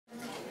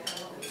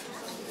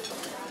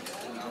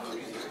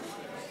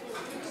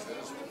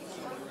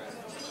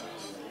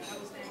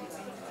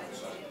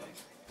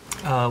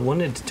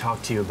Wanted to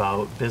talk to you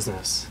about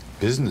business.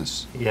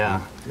 Business?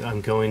 Yeah,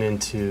 I'm going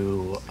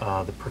into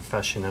the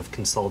profession of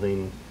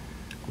consulting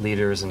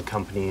leaders and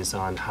companies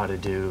on how to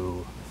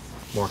do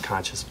more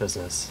conscious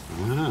business.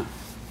 Ah.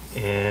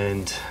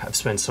 And I've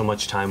spent so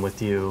much time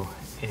with you,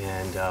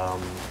 and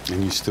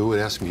you still would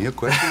ask me a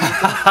question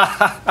like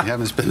that? You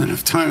haven't spent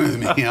enough time with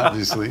me,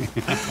 obviously.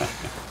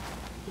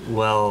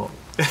 well,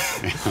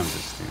 I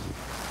understand.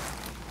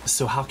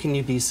 So how can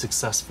you be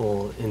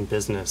successful in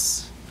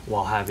business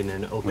while having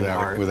an open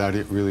heart? Without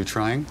it really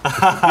trying?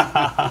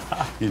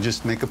 You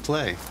just make a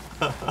play.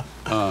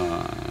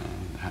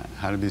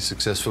 How to be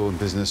successful in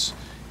business?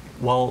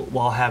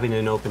 While having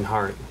an open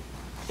heart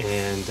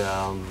and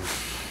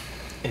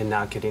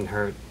not getting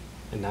hurt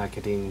and not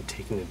getting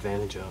taken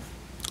advantage of.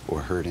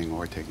 Or hurting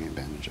or taking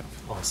advantage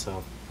of.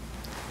 Also.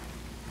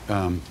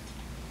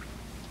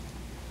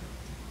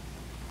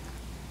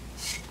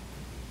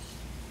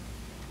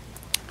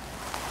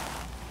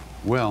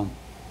 Well,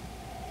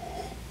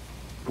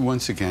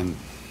 once again,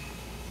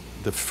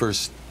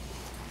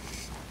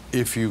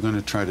 if you're going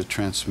to try to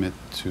transmit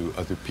to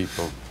other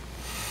people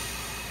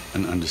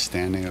an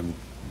understanding of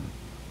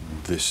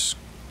this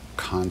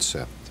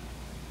concept,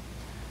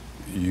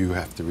 you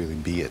have to really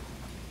be it.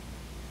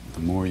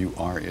 The more you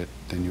are it,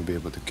 then you'll be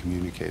able to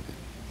communicate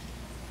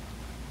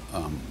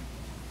it.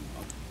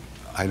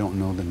 I don't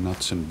know the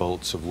nuts and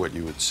bolts of what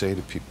you would say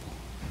to people.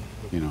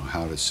 You know,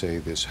 how to say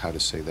this, how to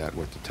say that,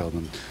 what to tell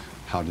them,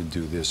 how to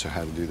do this or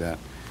how to do that.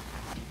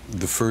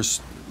 The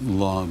first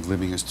law of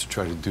living is to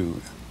try to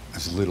do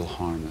as little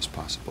harm as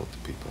possible to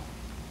people.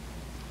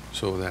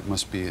 So that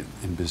must be it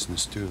in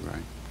business too,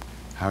 right?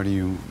 How do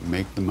you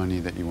make the money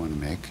that you want to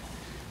make,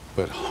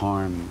 but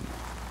harm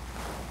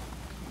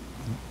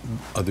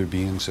other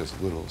beings as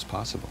little as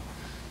possible?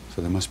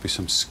 So there must be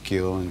some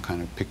skill in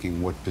kind of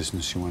picking what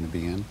business you want to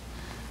be in,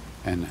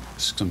 and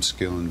some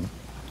skill in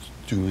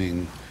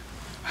doing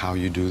how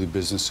you do the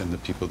business and the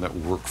people that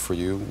work for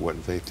you, what are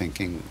they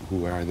thinking,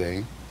 who are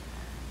they?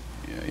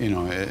 You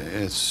know,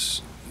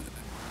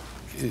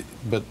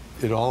 but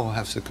it all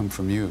has to come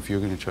from you. If you're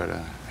going to try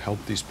to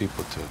help these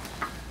people to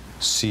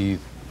see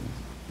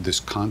this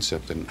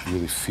concept and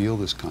really feel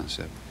this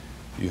concept,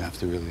 you have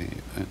to really,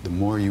 the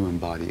more you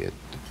embody it,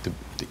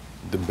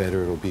 the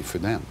better it'll be for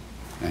them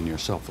and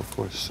yourself, of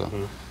course.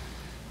 So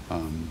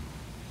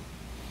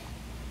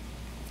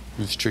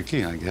it's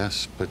tricky, I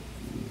guess, but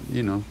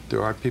you know,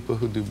 there are people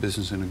who do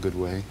business in a good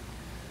way.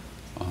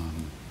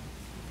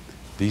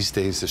 These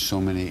days, there's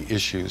so many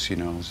issues, you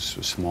know,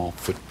 small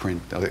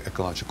footprint,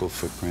 ecological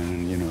footprint,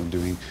 and, you know,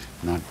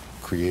 not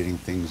creating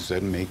things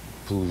that make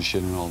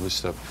pollution and all this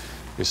stuff.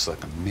 It's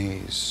like a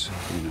maze,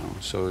 you know.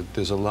 So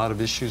there's a lot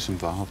of issues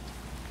involved.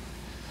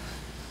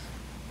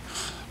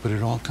 But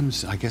it all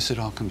comes, I guess it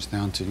all comes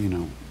down to, you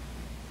know,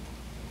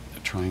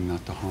 trying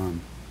not to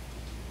harm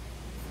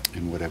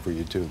in whatever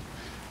you do.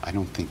 I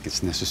don't think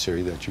it's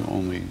necessary that you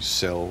only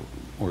sell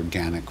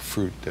organic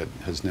fruit that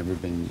has never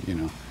been, you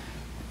know,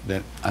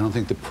 that I don't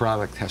think the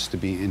product has to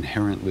be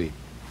inherently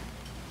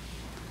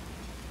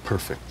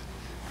perfect.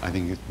 I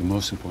think the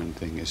most important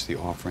thing is the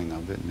offering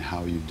of it and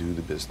how you do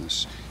the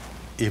business.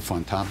 If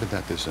on top of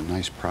that there's a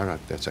nice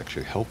product that's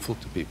actually helpful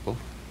to people,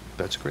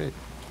 that's great.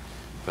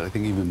 But I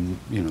think even,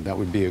 you know, that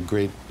would be a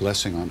great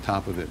blessing on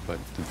top of it. But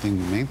the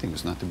main thing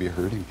is not to be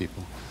hurting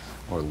people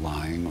or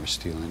lying or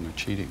stealing or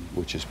cheating,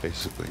 which is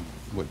basically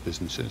what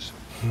business is.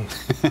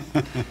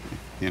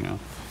 You know,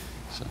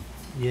 so.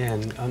 Yeah,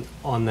 and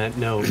on that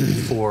note,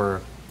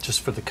 just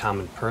for the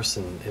common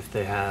person, if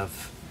they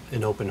have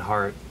an open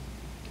heart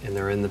and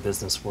they're in the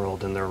business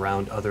world and they're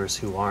around others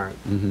who aren't,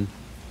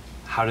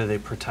 how do they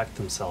protect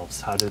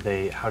themselves? How do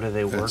they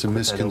work That's a with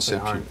misconception.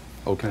 that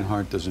open heart? Open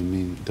heart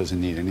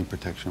doesn't need any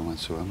protection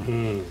whatsoever.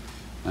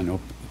 An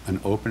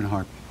open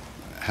heart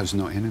has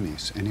no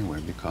enemies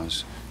anywhere,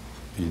 because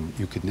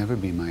you could never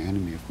be my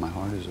enemy if my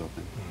heart is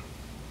open.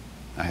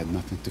 I had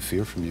nothing to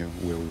fear from you.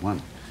 We're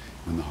one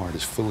when the heart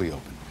is fully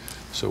open.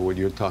 So what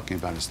you're talking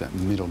about is that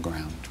middle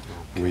ground,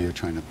 where you're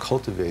trying to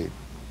cultivate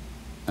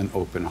an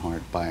open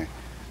heart by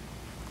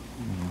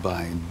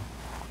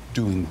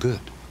doing good,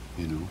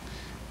 you know.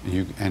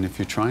 And if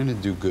you're trying to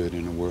do good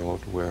in a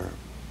world where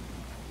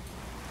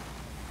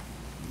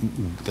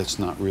that's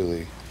not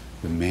really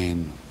the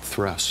main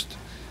thrust,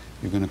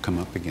 you're going to come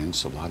up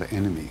against a lot of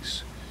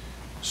enemies.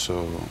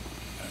 So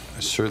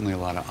certainly a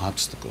lot of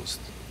obstacles.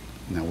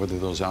 Now, whether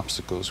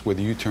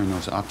you turn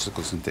those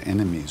obstacles into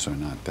enemies or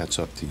not, that's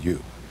up to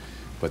you.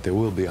 But there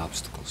will be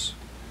obstacles,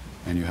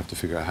 and you have to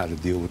figure out how to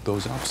deal with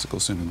those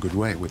obstacles in a good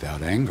way,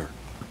 without anger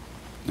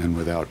and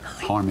without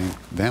harming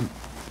them.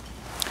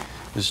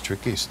 It's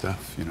tricky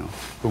stuff, you know.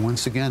 But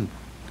once again,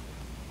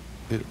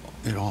 it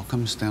all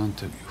comes down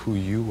to who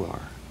you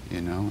are, you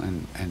know,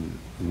 and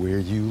where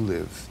you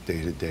live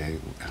day to day,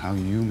 how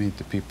you meet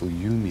the people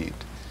you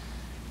meet,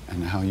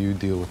 and how you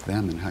deal with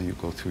them and how you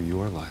go through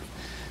your life.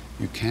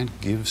 You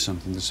can't give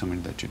something to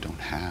somebody that you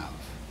don't have.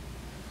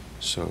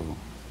 So,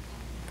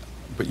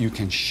 but you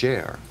can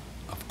share,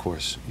 of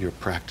course, your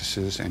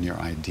practices and your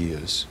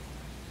ideas,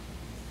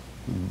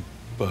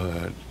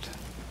 but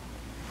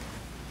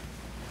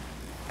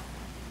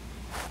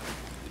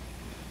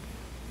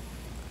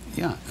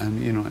Yeah,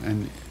 and you know,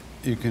 and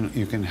you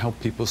can help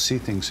people see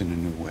things in a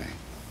new way,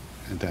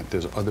 and that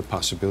there's other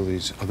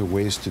possibilities, other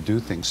ways to do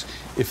things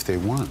if they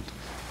want,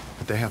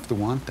 but they have to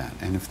want that.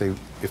 And if you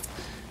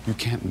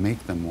can't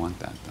make them want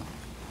that,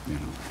 though, you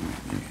know.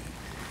 I mean,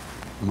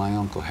 my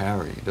Uncle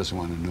Harry doesn't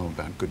want to know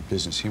about good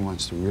business. He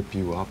wants to rip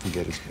you up and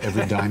get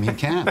every dime he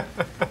can,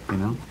 you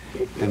know.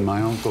 And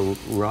my Uncle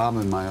Rob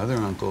and my other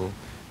uncle,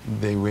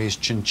 they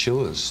raised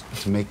chinchillas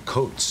to make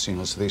coats, you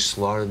know, so they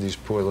slaughtered these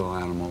poor little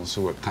animals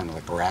who were kind of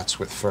like rats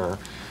with fur,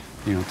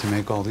 you know, to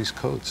make all these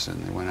coats.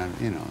 And they went out,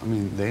 you know, I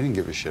mean, they didn't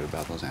give a shit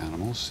about those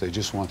animals. They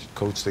just wanted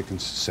coats they can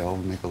sell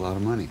and make a lot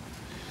of money.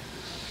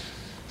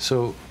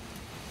 So,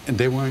 and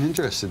they weren't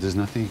interested. There's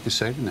nothing you could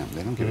say to them.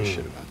 They don't give a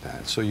shit about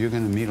that. So you're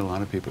going to meet a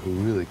lot of people who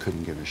really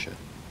couldn't give a shit.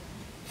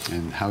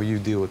 And how you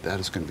deal with that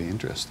is going to be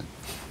interesting.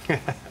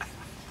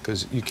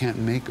 Because you can't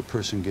make a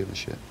person give a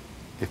shit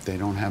if they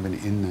don't have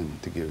it in them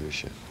to give a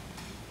shit.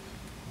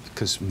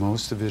 Because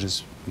most of it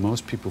is,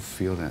 most people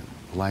feel that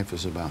life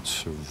is about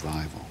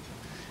survival,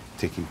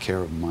 taking care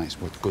of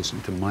what goes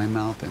into my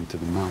mouth and to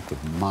the mouth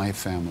of my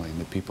family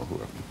and the people who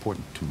are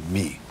important to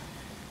me.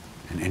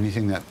 And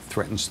anything that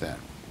threatens that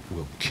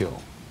will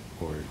kill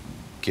or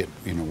get,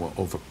 you know, will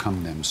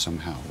overcome them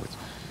somehow with,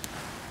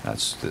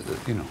 that's the,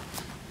 you know.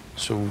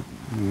 So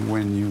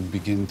when you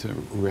begin to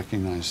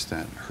recognize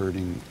that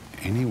hurting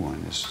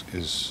anyone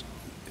is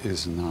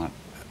not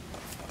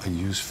a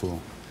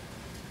useful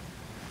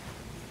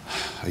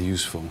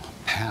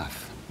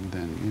path,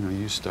 then, you know,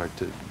 you start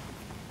to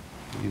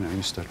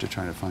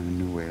try to find a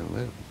new way to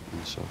live.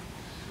 And so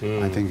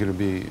I think it'll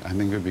be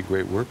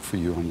great work for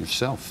you on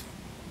yourself,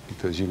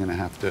 because you're going to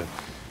have to,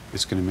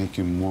 it's going to make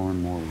you more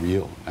and more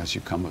real as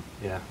you come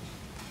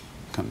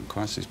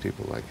across these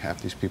people. Like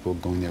half these people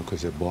going there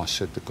because their boss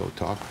said to go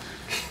talk,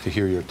 to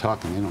hear your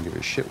talk, and they don't give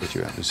a shit what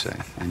you have to say.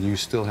 And you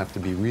still have to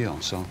be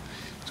real. So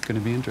it's going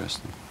to be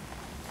interesting.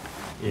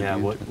 Yeah,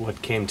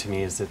 what came to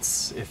me is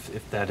it's,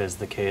 if that is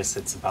the case,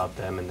 it's about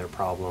them and their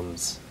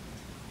problems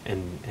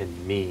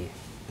and me,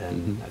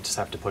 then I just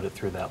have to put it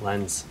through that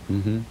lens.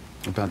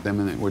 About them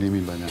and what do you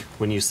mean by that?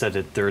 When you said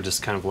it, they're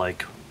just kind of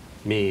like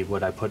me,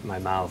 what I put in my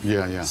mouth.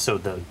 Yeah. So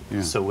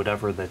so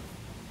whatever the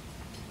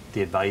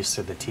advice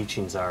or the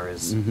teachings are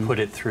is put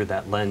it through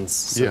that lens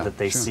so that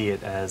they see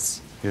it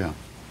as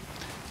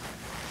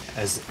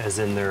as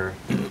in their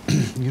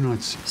you know,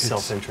 it's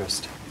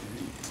self-interest.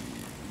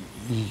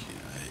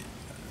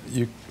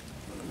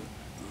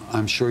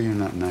 I'm sure you're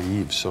not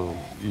naive, so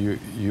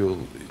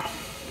I'm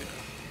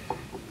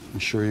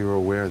sure you're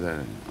aware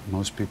that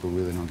most people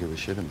really don't give a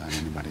shit about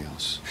anybody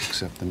else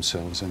except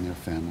themselves and their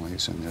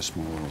families and their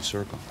small little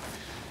circle.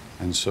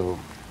 And so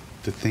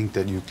to think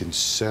that you can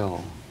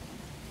sell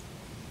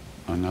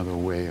another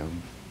way of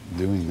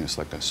doing this,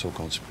 like a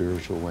so-called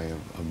spiritual way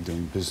of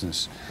doing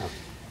business,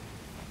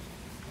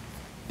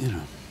 you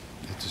know,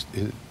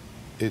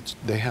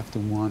 they have to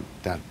want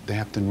that, they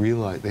have to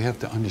realize, they have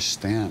to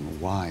understand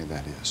why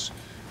that is,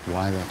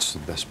 why that's the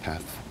best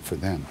path for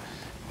them.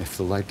 If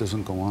the light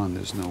doesn't go on,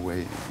 there's no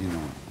way, you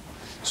know.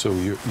 So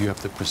you have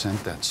to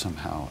present that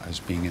somehow as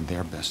being in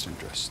their best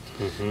interest.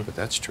 But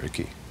that's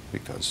tricky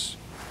because,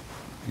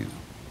 you know,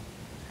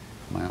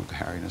 my Uncle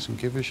Harry doesn't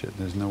give a shit.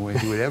 There's no way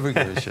he would ever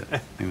give a shit,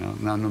 you know,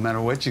 now, no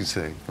matter what you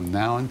say, from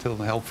now until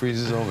the hell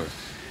freezes over,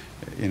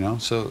 you know.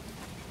 So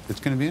it's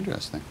going to be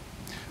interesting.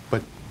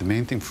 But the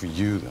main thing for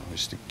you, though,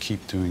 is to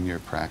keep doing your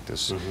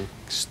practice.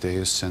 Stay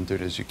as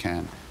centered as you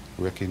can.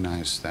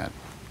 Recognize that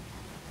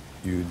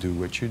you do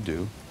what you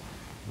do,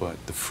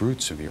 but the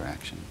fruits of your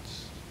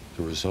actions,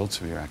 the results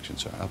of your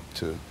actions are up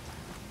to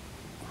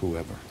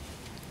whoever.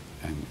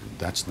 And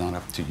that's not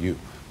up to you.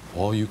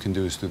 All you can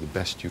do is do the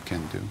best you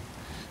can do.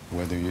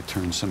 Whether you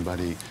turn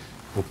somebody,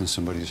 open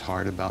somebody's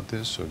heart about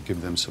this or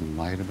give them some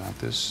light about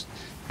this,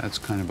 that's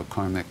kind of a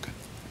karmic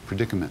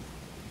predicament.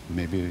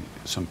 Maybe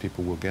some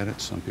people will get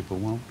it, some people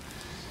won't.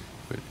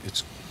 But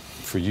it's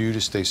for you to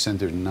stay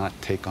centered and not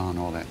take on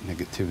all that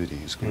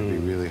negativity is going to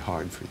be really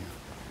hard for you.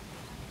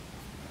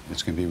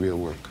 It's going to be real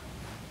work.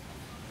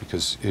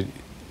 Because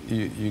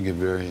you get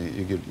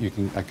very,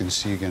 I can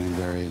see you getting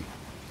very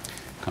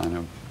kind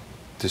of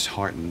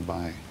disheartened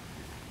by,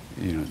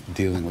 you know,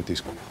 dealing with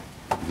these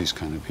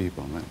kind of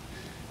people. And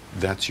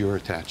that's your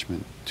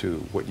attachment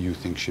to what you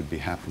think should be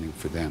happening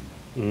for them.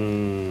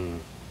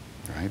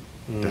 Right?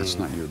 That's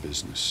not your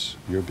business.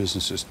 Your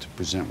business is to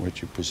present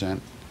what you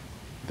present.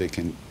 You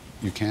can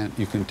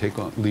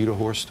lead a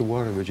horse to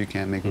water, but you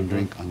can't make them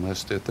drink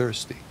unless they're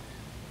thirsty,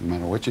 no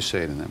matter what you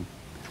say to them.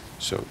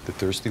 So the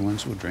thirsty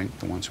ones will drink,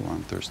 the ones who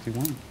aren't thirsty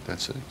won't.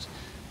 That's it.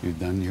 You've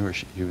done your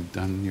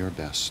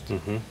best.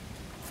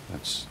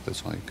 That's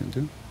all you can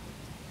do.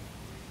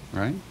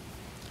 Right?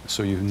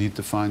 So you need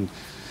to find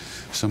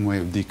some way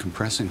of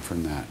decompressing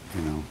from that,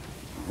 you know,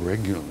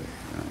 regularly,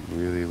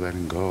 really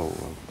letting go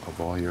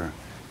of all your,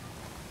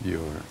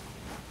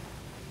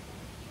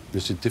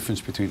 there's a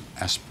difference between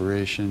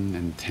aspiration and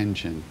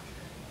intention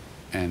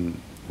and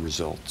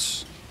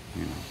results,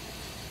 you know.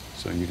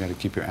 So you got to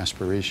keep your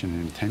aspiration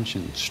and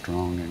intention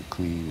strong and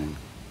clean and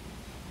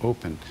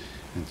open,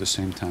 and at the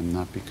same time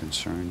not be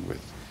concerned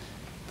with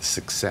the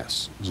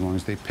success. As long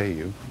as they pay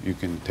you, you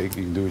can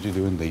do what you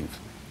do and leave.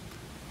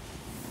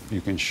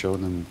 You can show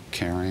them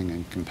caring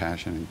and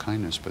compassion and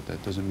kindness, but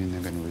that doesn't mean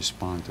they're going to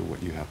respond to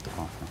what you have to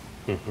offer.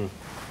 Mm-hmm.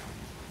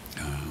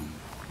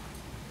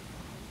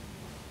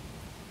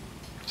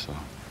 So,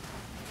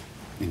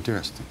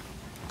 interesting.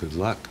 Good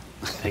luck.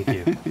 Thank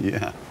you.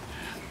 Yeah.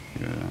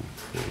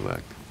 Good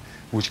luck.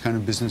 Which kind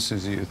of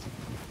businesses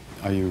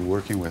are you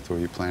working with, or are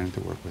you planning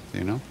to work with? Do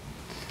you know?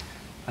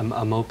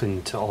 I'm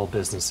open to all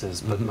businesses,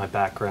 but my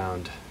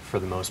background, for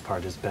the most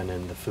part, has been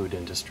in the food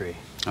industry.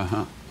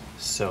 Uh-huh.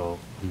 So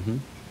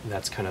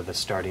that's kind of the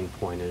starting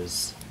point,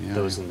 is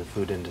those in the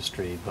food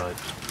industry. But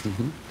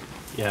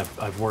yeah,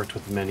 I've worked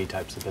with many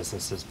types of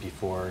businesses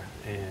before,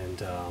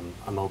 and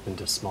I'm open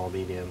to small,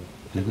 medium,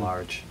 and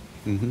large.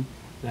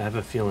 I have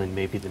a feeling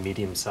maybe the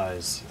medium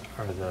size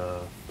are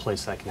the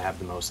place I can have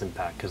the most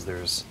impact, because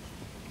there's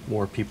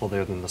more people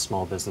there than the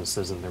small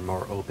businesses, and they're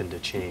more open to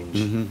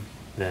change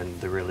than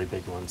the really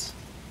big ones.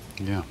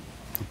 Yeah,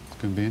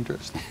 it's going to be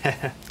interesting.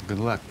 Good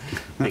luck.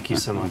 Thank you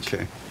so much.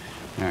 Okay.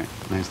 All right.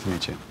 Nice to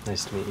meet you.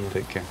 Nice to meet you.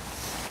 Take care.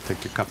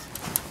 Take your cup.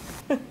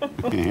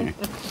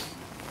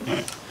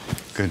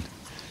 Good.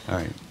 All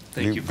right.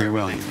 Thank you. Be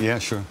well. Yeah,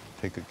 sure.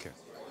 Take good care.